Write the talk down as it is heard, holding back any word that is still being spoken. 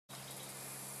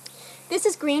This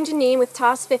is Green Janine with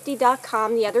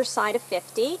Toss50.com, the other side of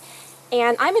 50,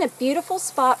 and I'm in a beautiful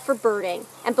spot for birding.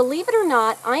 And believe it or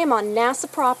not, I am on NASA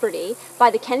property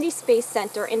by the Kennedy Space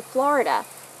Center in Florida.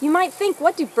 You might think,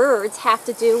 what do birds have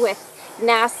to do with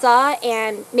NASA?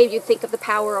 And maybe you'd think of the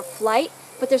power of flight,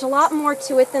 but there's a lot more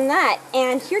to it than that.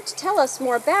 And here to tell us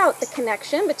more about the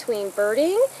connection between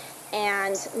birding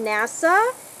and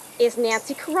NASA is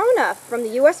Nancy Corona from the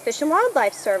U.S. Fish and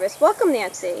Wildlife Service. Welcome,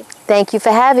 Nancy. Thank you for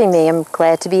having me. I'm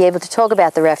glad to be able to talk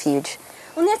about the refuge.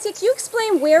 Well, Nancy, can you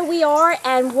explain where we are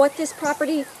and what this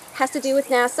property has to do with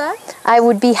NASA? I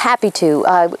would be happy to.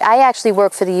 I actually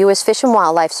work for the U.S. Fish and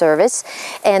Wildlife Service,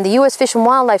 and the U.S. Fish and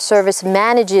Wildlife Service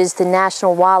manages the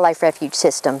National Wildlife Refuge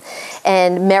System.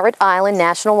 And Merritt Island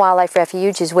National Wildlife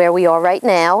Refuge is where we are right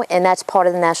now, and that's part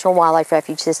of the National Wildlife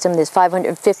Refuge System. There's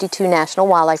 552 National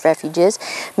Wildlife Refuges.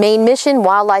 Main mission,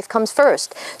 wildlife comes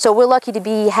first. So we're lucky to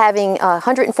be having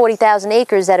 140,000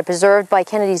 acres that are preserved by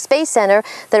Kennedy Space Center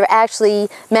that are actually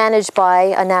managed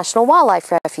by a National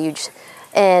Wildlife Refuge.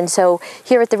 And so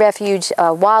here at the refuge,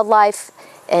 wildlife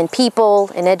and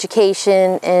people and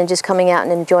education and just coming out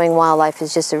and enjoying wildlife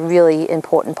is just a really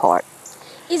important part.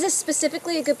 Is this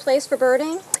specifically a good place for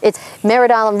birding?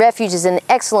 Merritt Island Refuge is an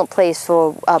excellent place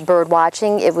for bird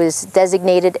watching. It was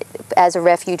designated as a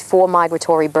refuge for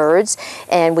migratory birds,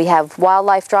 and we have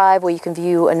Wildlife Drive where you can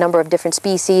view a number of different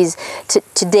species.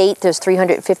 To date, there's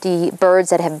 350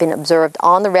 birds that have been observed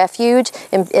on the refuge,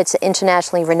 and it's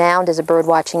internationally renowned as a bird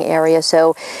watching area.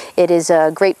 So it is a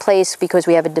great place because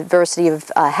we have a diversity of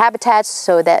habitats,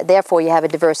 so that therefore you have a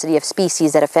diversity of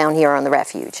species that are found here on the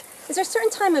refuge. Is there a certain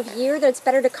time of year that it's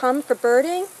better to come for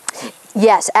birding?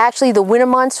 Yes, actually the winter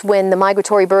months when the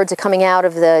migratory birds are coming out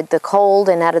of the cold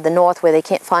and out of the north where they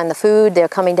can't find the food, they're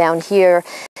coming down here.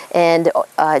 And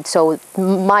so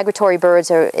migratory birds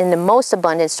are in the most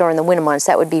abundance during the winter months.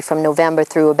 That would be from November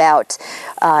through about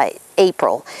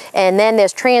April. And then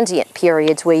there's transient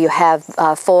periods where you have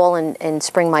fall and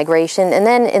spring migration. And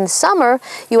then in summer,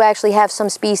 you actually have some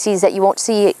species that you won't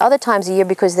see other times of year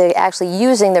because they're actually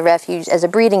using the refuge as a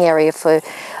breeding area for,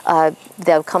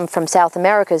 they'll come from South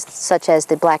America, such as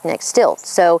the black-necked stilt.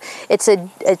 So it's an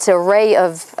array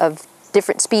of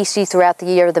different species throughout the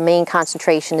year. The main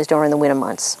concentration is during the winter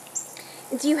months.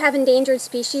 Do you have endangered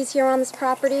species here on this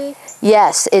property?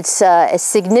 Yes, it's a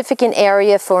significant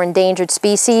area for endangered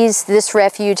species. This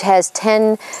refuge has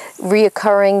 10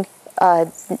 reoccurring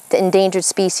endangered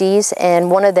species,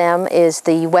 and one of them is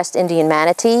the West Indian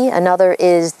manatee. Another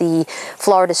is the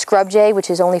Florida scrub jay, which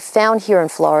is only found here in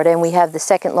Florida, and we have the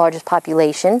second largest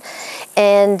population.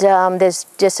 And there's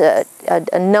just a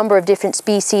number of different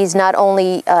species, not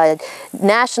only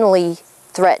nationally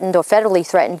threatened or federally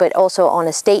threatened, but also on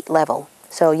a state level.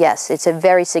 So yes, it's a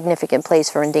very significant place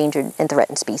for endangered and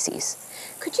threatened species.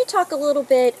 Could you talk a little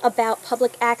bit about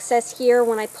public access here?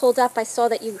 When I pulled up, I saw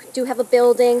that you do have a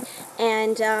building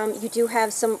and you do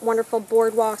have some wonderful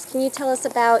boardwalks. Can you tell us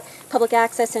about public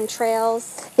access and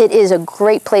trails? It is a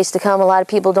great place to come. A lot of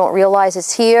people don't realize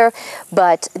it's here,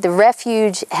 but the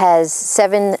refuge has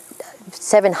seven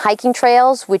hiking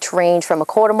trails, which range from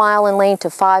 1/4 mile in length to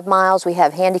 5 miles. We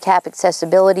have handicap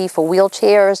accessibility for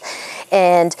wheelchairs,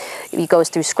 and it goes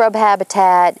through scrub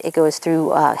habitat, it goes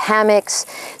through hammocks,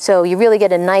 so you really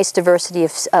get a nice diversity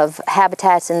of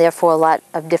habitats and therefore a lot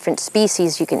of different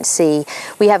species you can see.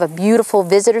 We have a beautiful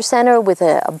visitor center with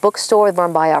a bookstore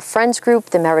run by our Friends group,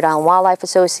 the Merritt Island Wildlife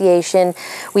Association.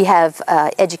 We have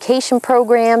education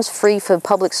programs free for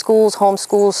public schools,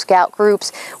 homeschools, scout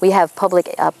groups. We have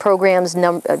public programs,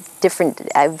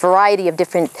 a variety of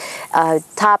different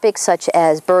topics such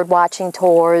as bird watching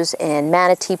tours and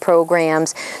manatee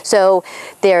programs. So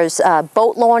there's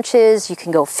boat launches, you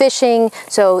can go fishing,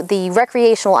 so the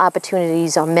recreational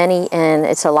opportunities are many and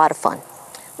it's a lot of fun.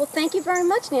 Well, thank you very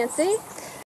much, Nancy.